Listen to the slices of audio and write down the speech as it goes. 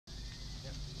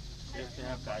They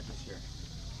have badgers here.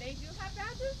 They do have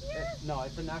badgers here? No,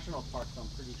 it's a national park, so I'm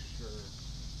pretty sure.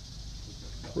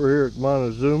 We're here at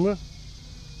Montezuma.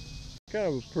 Kind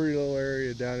of a pretty little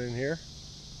area down in here.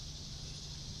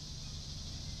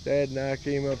 Dad and I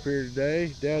came up here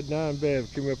today. Dad and I and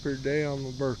Bev came up here today on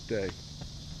my birthday.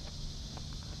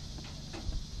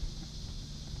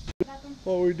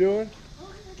 What are we doing? I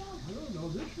don't know,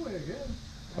 this way again.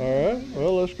 All right,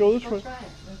 well, let's go this way.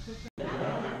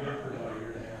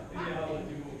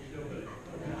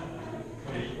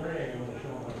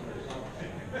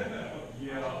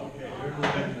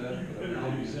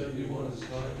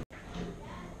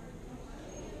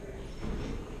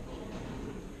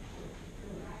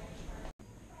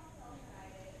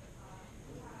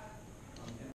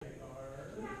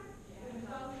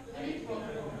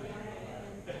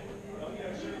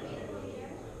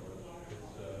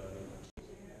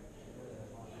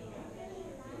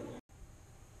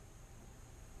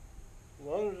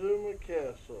 Montezuma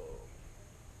Castle.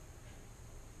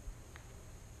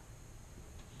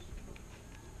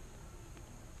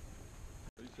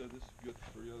 He said this is good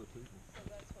for 3 other people.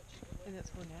 And it's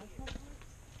for national parks?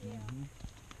 Yeah.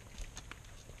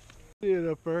 See it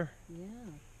up there? Yeah.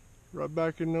 Right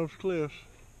back in those cliffs.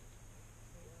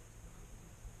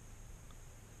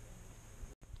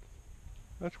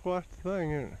 That's quite the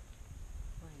thing, isn't it?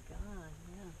 My God,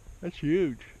 yeah. That's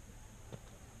huge.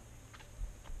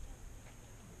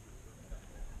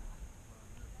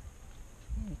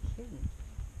 You're kidding.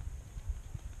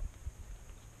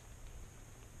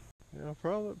 Yeah,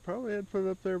 probably had put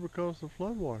it up there because of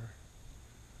floodwater.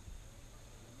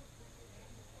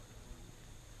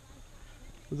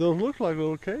 But those look like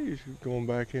little caves going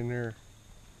back in there.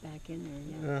 Back in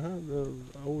there, yeah.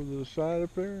 Over the side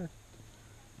up there.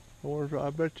 I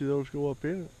bet you those go up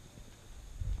in it.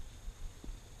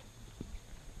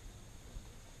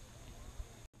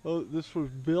 Oh, this was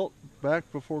built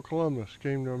back before Columbus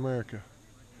came to America.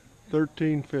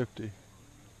 1350.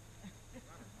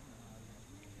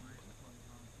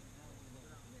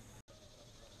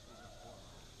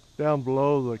 Down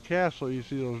below the castle, you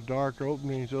see those dark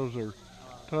openings. Those are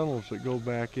tunnels that go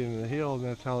back into the hill, and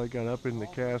that's how they got up in the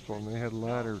castle. And they had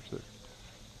ladders that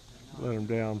let them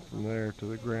down from there to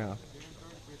the ground.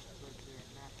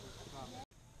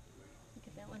 Look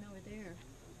at that one over there.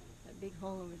 That big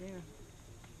hole over there.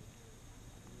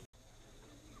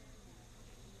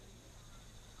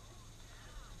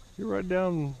 You're right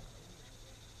down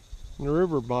in the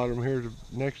river bottom here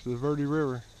next to the Verde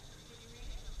River.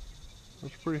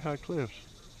 Those pretty high cliffs.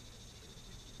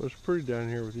 But it's pretty down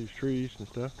here with these trees and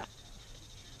stuff.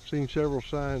 Seen several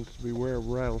signs to beware of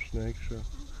rattlesnakes. So.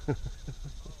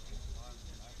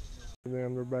 And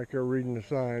then they're back there reading the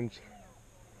signs.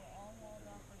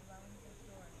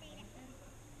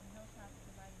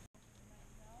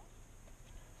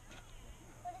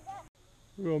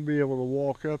 We're going to be able to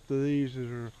walk up to these.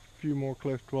 There's a few more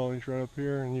cliff dwellings right up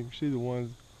here, and you can see the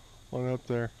one up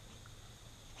there.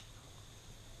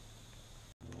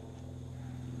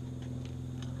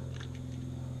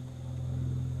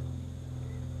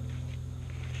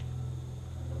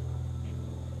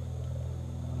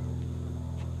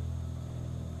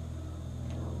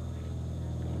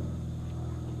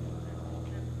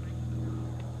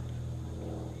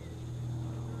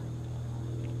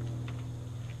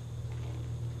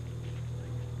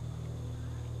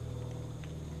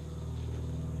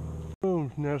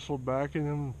 Nestled back in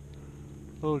them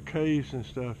little caves and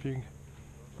stuff. You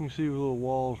can see little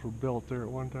walls were built there at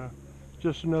one time.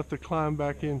 Just enough to climb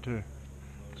back into.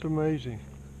 It's amazing.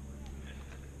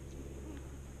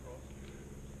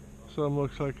 Some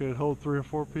looks like it'd hold 3 or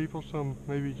 4 people, some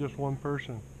maybe just one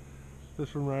person.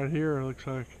 This one right here looks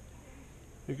like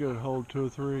it could hold 2 or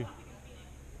 3.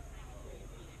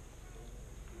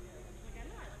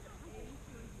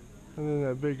 And then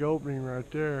that big opening right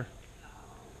there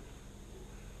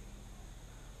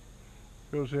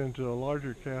goes into a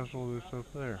larger castle that's up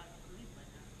there.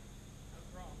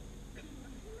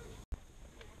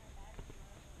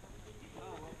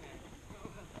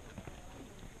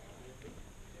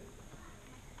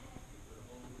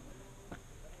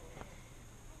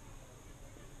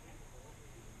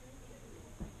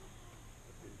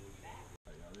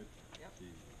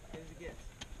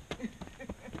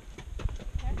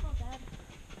 Careful, Dad.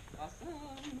 Awesome.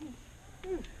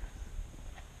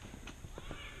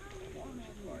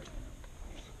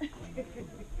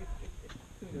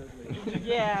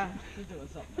 Yeah, she's doing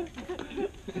something.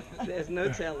 There's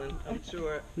no telling, I'm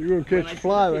sure. You're going to catch a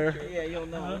fly there. Yeah, you'll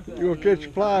know. You're going to catch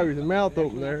a fly with your mouth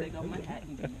open there. Take off my hat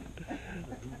and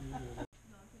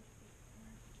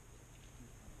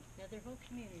Yeah, their whole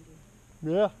community.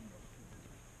 Yeah.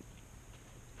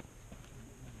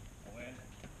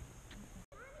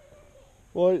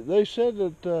 Well, they said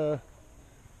that I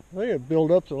think it built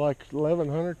up to like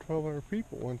 1,100, 1,200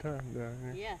 people one time down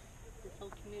here. Yes, this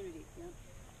whole community.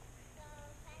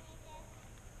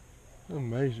 Yep.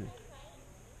 Amazing.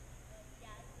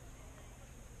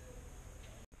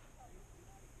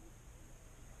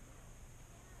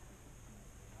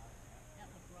 That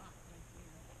was rock right there.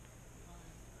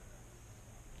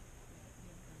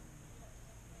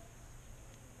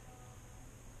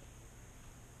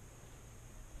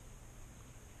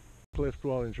 Cliff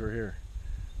dwellings are here.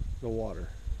 The water.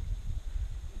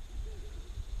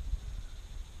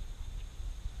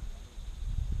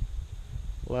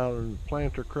 Allow them to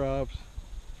plant their crops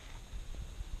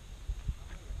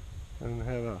and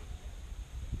have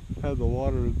the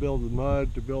water to build the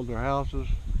mud to build their houses.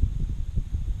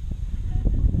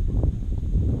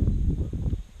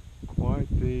 Quite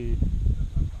the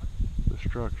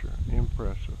structure.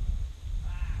 Impressive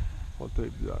what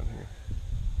they've done here.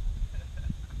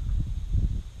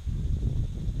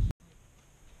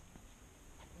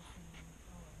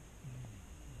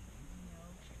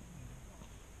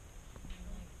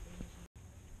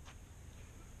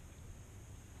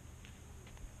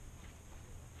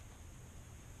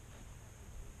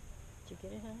 Did you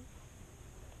get it, honey?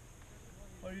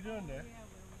 What are you doing there?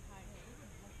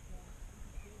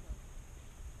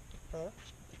 Huh?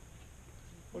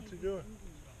 What's he doing?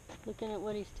 Looking at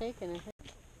what he's taking, I think.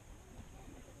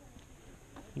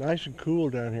 Nice and cool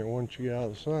down here once you get out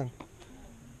of the sun.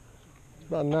 It's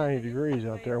about 90 degrees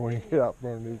out there when you get out from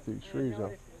underneath these trees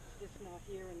though.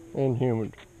 And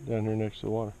humid down here next to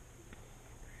the water.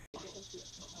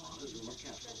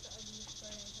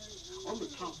 On the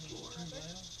top floor.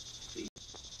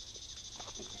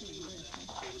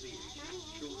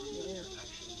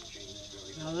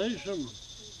 Now there's some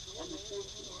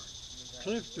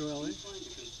cliff dwellings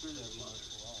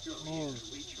or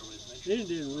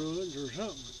Indian ruins or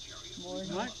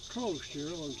something right close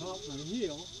here on top of the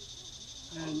hill,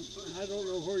 and I don't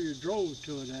know where you drove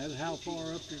to it at, how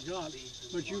far up you got,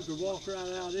 but you could walk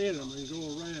right out in them and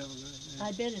go around.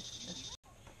 I bet it's...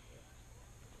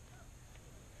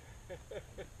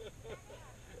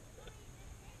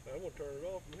 I'm gonna turn it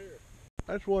off from here.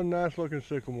 That's one nice looking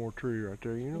sycamore tree right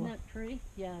there, you know? Isn't that tree?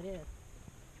 Yeah, it is.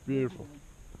 It's beautiful.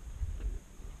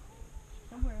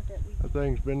 Somewhere that we... That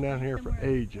thing's been down here for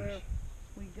ages. Where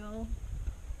we go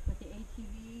with the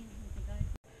ATVs with the guys.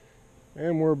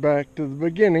 And we're back to the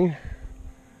beginning.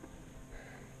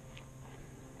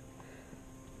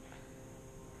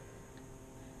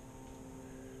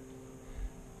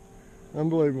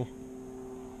 Unbelievable.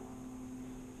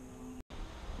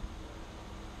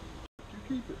 You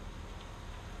keep it.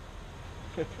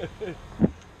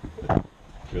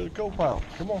 You're the co-pilot.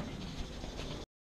 Come on.